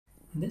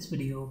In this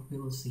video, we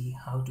will see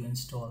how to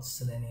install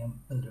Selenium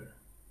Builder.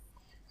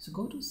 So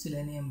go to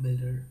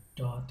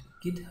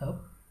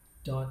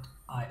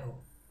seleniumbuilder.github.io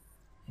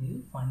and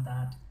you'll find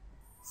that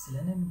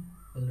Selenium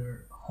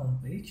Builder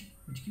homepage,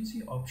 which gives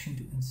you option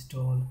to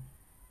install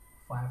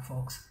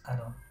Firefox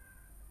add-on.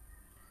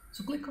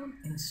 So click on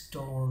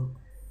install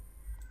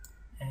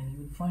and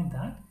you will find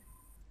that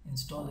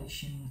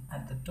installation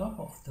at the top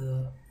of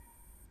the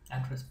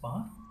address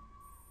bar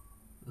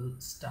will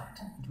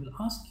start. It will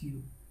ask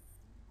you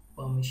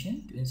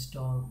permission to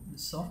install the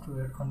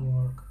software on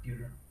your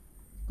computer.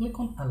 Click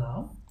on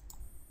allow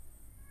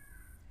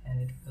and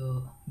it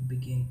will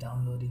begin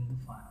downloading the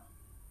file.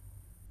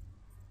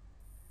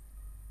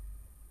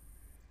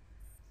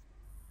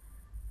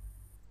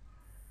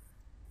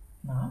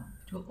 Now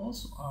it will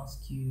also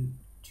ask you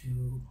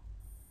to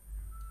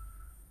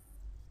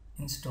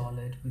install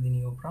it within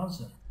your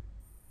browser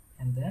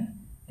and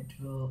then it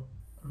will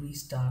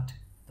restart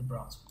the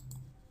browser.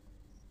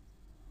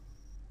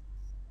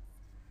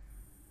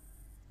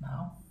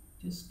 Now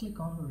just click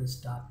on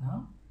restart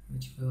now,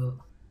 which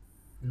will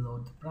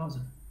reload the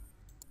browser.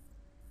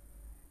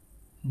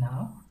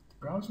 Now the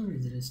browser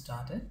is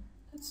restarted.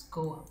 Let's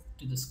go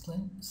to the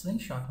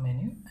slingshot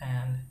menu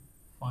and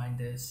find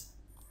this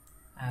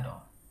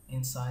add-on.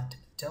 Inside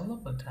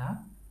developer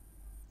tab,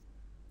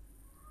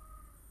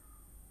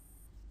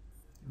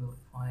 you will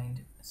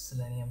find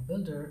Selenium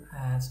Builder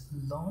as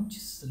launch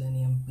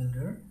Selenium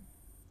Builder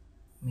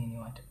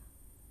menu item.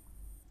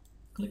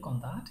 Click on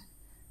that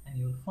and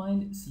you will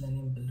find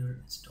Selenium Builder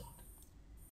installed.